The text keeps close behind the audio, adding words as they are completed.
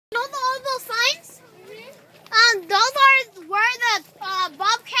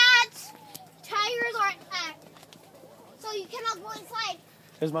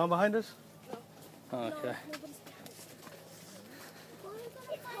Is Mom behind us? Oh, okay.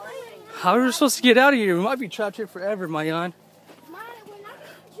 How are we supposed to get out of here? We might be trapped here forever, Mayan.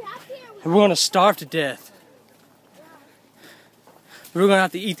 And we're going to starve to death. We're going to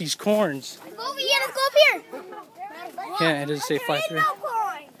have to eat these corns. Go over here. Let's go up here. Yeah, it doesn't say fly through.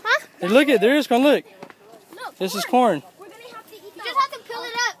 Huh? Hey, look it. There is corn. Look. Look. This is corn. We're going to have to eat that. You just have to peel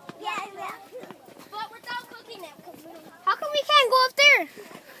it up. Yeah. But without cooking it. How come we can't go up there?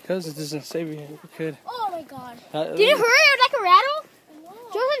 Because it doesn't say we could. Oh my god. Did it hurt like a rattle?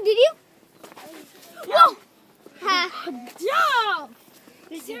 Joseph, did you? Whoa! Ha! Jump!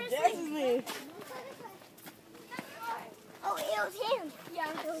 Seriously? Oh, it was him. Yeah,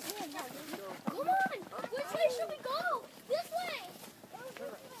 it was him. Come on! Which way should we go? This way!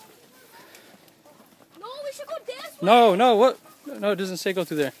 No, we should go this way! No, what? No, it doesn't say go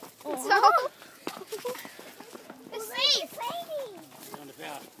through there. Oh. So? It's safe!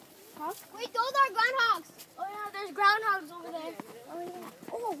 Huh? Wait, those are groundhogs! Oh yeah, there's groundhogs over there. Oh yeah.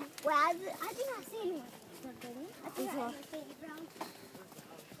 Oh, well, I did not see anyone. I think I didn't see any groundhogs.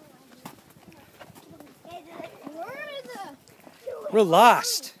 Where is it? We're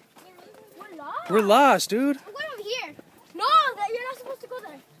lost. We're lost? We're lost, dude. I'm going over here. No, you're not supposed to go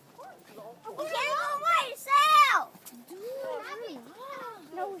there. You can't go by yourself. Dude,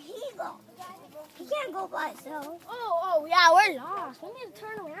 no, he can't go by himself. Oh, yeah, we're lost. We need to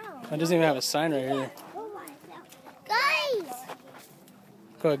turn around. It doesn't even have a sign right here. Guys!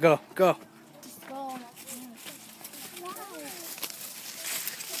 Go. Let's go.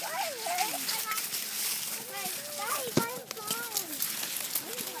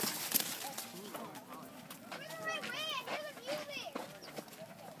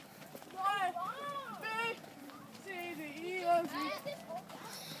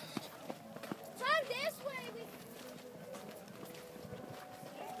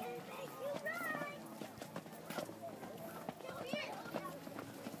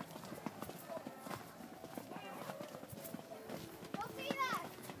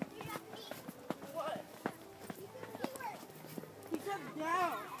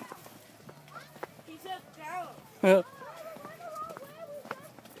 Yeah.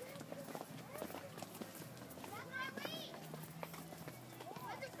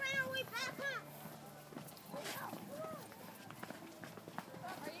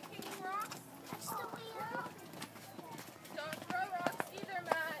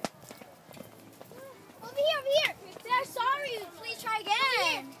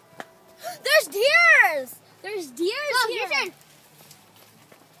 There's deers here. There's deers.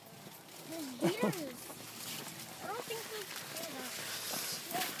 I don't think we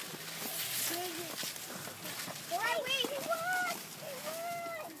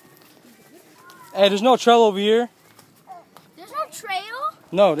Hey, there's no trail over here. There's no trail?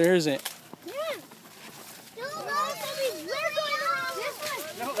 No, there isn't. Yeah. No, we're going around this way.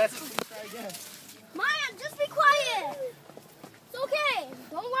 No, that's try again. Maya, just be quiet. It's okay.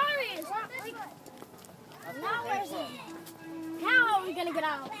 Don't worry. It's not like... Now where's it? How are we going to get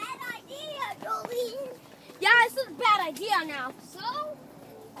out? Bad idea, Jolie. Yeah, it's a bad idea now. So,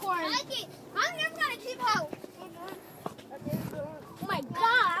 corn. I'm never going to keep out. Oh my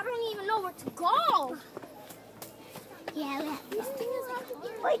god, I don't even know where to go. Yeah, this thing is hard to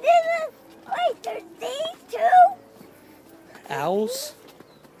get. Wait, there's these two? Owls?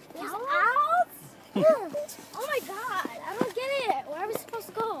 There's owls? Oh my god, I don't get it. Where are we supposed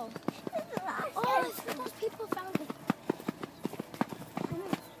to go? Oh, those people found it.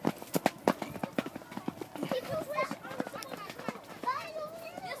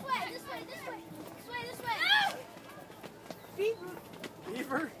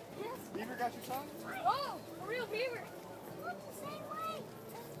 Beaver? Yes. Beaver got your song? Oh, a real beaver. Look the same way.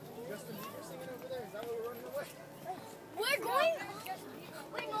 Justin, you're singing over there. Is that why we're running away? We're going.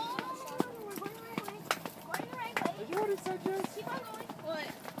 Wait, no. We're going the right way. Going the right way. Did you already say Jess? Keep on going. What?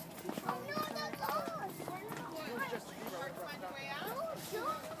 Oh no, that's us. Justin Bieber right across the way out. No,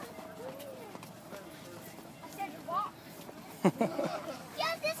 don't. I said walk.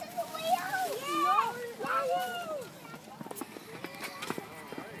 Yeah, this is the way out. Yeah.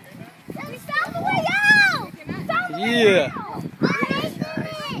 We found the way out. Yeah.